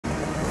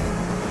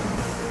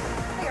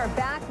are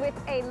back with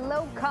a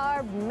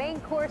low-carb main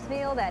course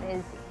meal that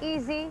is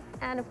easy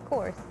and, of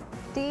course,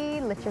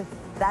 delicious.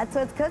 That's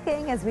what's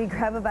cooking as we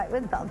grab a bite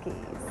with Belkys.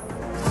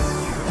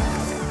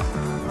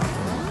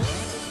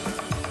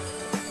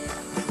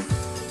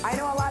 I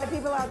know a lot of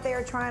people out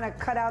there trying to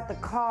cut out the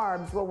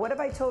carbs. Well, what if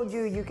I told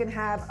you you can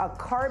have a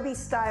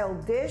carby-style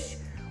dish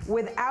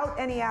without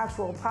any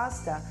actual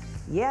pasta?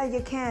 Yeah, you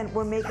can.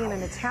 We're making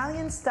an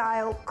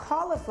Italian-style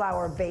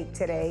cauliflower bake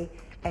today,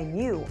 and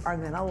you are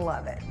gonna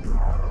love it.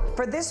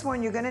 For this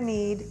one, you're gonna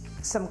need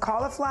some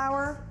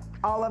cauliflower,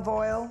 olive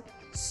oil,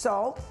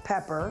 salt,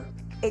 pepper,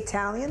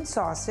 Italian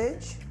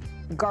sausage,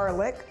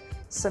 garlic,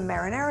 some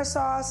marinara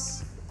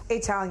sauce,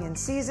 Italian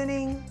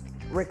seasoning,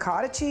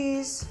 ricotta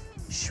cheese,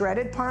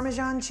 shredded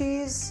Parmesan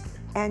cheese,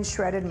 and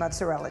shredded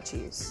mozzarella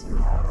cheese.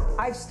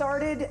 I've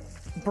started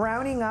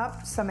browning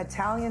up some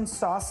Italian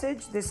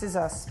sausage. This is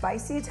a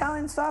spicy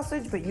Italian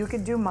sausage, but you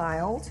could do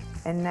mild.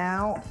 And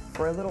now,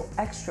 for a little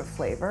extra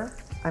flavor,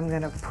 I'm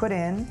gonna put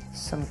in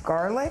some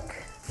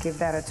garlic, give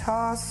that a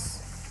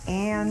toss,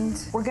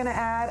 and we're gonna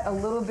add a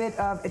little bit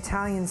of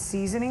Italian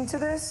seasoning to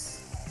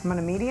this. I'm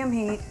gonna medium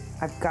heat.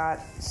 I've got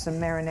some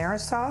marinara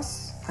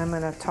sauce. I'm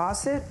gonna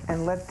toss it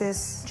and let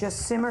this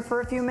just simmer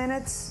for a few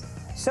minutes.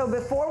 So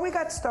before we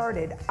got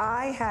started,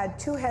 I had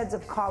 2 heads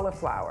of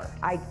cauliflower.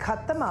 I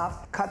cut them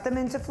up, cut them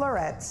into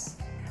florets.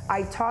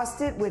 I tossed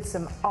it with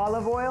some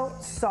olive oil,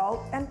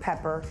 salt, and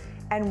pepper,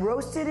 and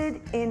roasted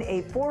it in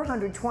a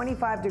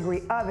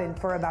 425-degree oven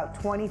for about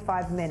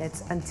 25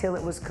 minutes until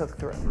it was cooked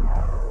through.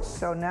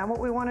 So now what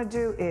we want to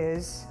do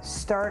is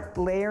start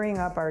layering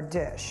up our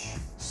dish.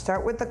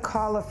 Start with the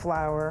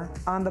cauliflower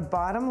on the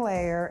bottom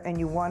layer, and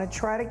you want to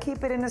try to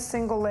keep it in a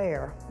single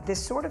layer.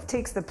 This sort of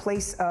takes the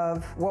place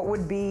of what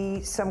would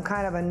be some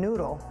kind of a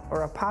noodle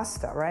or a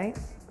pasta, right?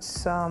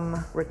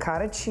 Some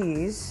ricotta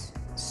cheese.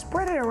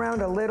 Spread it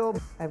around a little.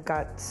 I've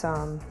got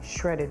some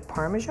shredded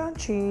Parmesan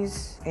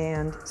cheese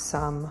and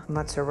some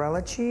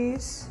mozzarella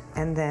cheese,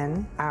 and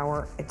then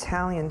our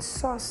Italian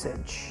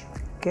sausage.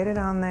 Get it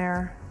on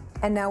there,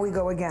 and now we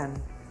go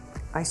again.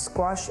 I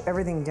squash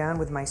everything down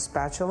with my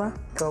spatula.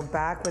 Go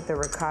back with the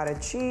ricotta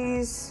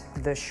cheese,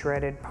 the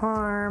shredded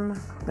parm.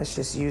 Let's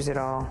just use it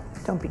all.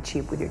 Don't be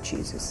cheap with your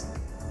cheeses.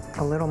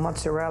 A little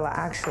mozzarella,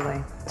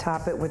 actually.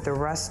 Top it with the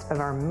rest of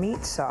our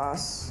meat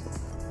sauce.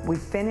 We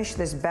finish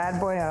this bad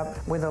boy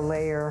up with a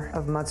layer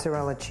of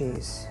mozzarella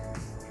cheese.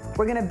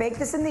 We're gonna bake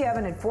this in the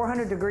oven at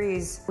 400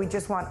 degrees. We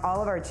just want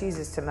all of our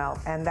cheeses to melt,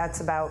 and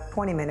that's about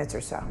 20 minutes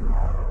or so.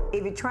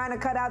 If you're trying to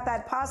cut out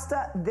that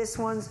pasta, this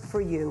one's for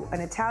you,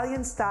 an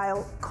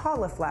Italian-style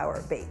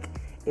cauliflower bake.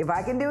 If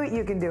I can do it,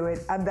 you can do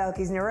it. I'm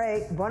Belkys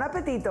Nere. Buon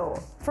appetito.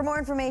 For more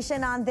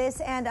information on this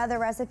and other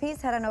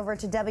recipes, head on over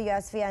to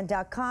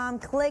WSVN.com,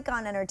 click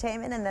on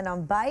Entertainment, and then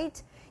on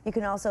Bite. You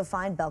can also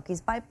find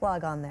Belkys' Bite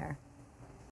blog on there.